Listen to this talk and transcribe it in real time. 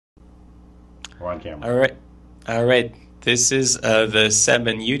We're on camera. All right. All right. This is the Seb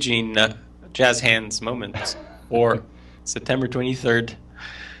and Eugene Jazz Hands moment for September 23rd,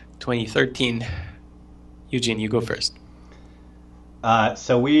 2013. Eugene, you go first.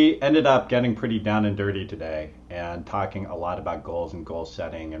 So we ended up getting pretty down and dirty today and talking a lot about goals and goal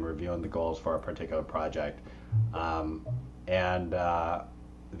setting and reviewing the goals for a particular project. There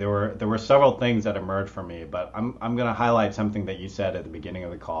were several things that emerged for me, but I'm going to highlight something that you said at the beginning of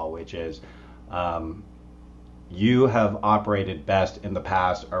the call, which is you have operated best in the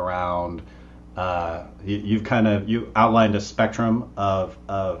past around you outlined a spectrum of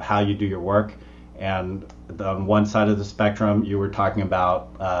how you do your work, and on one side of the spectrum you were talking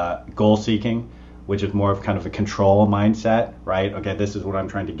about goal seeking, which is more of kind of a control mindset, right? Okay, this is what I'm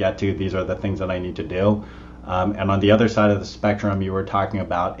trying to get to, these are the things that I need to do. And on the other side of the spectrum, you were talking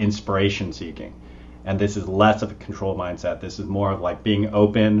about inspiration seeking. And this is less of a control mindset. This is more of like being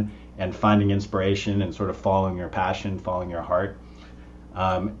open and finding inspiration and sort of following your passion, following your heart.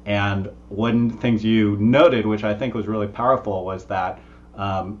 And one of the things you noted, which I think was really powerful, was that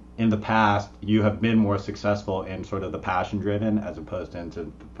in the past, you have been more successful in sort of the passion driven as opposed to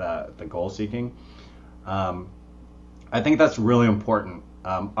into the goal seeking. I think that's really important.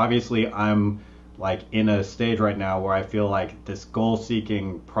 Obviously, I'm like in a stage right now where I feel like this goal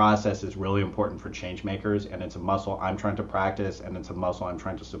seeking process is really important for change makers, and it's a muscle I'm trying to practice, and it's a muscle I'm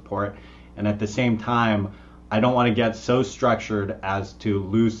trying to support. And at the same time, I don't want to get so structured as to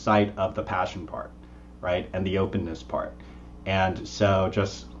lose sight of the passion part, right? And the openness part. And so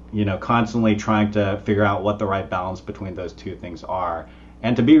just, constantly trying to figure out what the right balance between those two things are.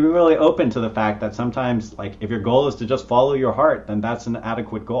 And to be really open to the fact that sometimes, like, if your goal is to just follow your heart, then that's an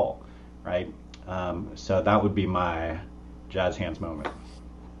adequate goal, right? So that would be my jazz hands moment.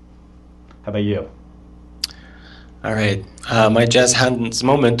 How about you? All right. My jazz hands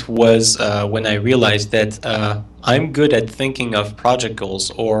moment was when I realized that I'm good at thinking of project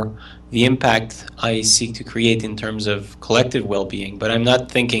goals or the impact I seek to create in terms of collective well-being, but I'm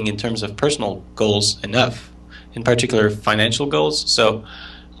not thinking in terms of personal goals enough, in particular financial goals. So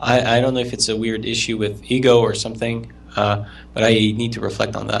I don't know if it's a weird issue with ego or something, but I need to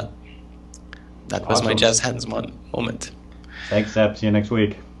reflect on that. That was my jazz hands moment. Thanks, Seb. See you next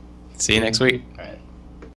week. See you next week. All right.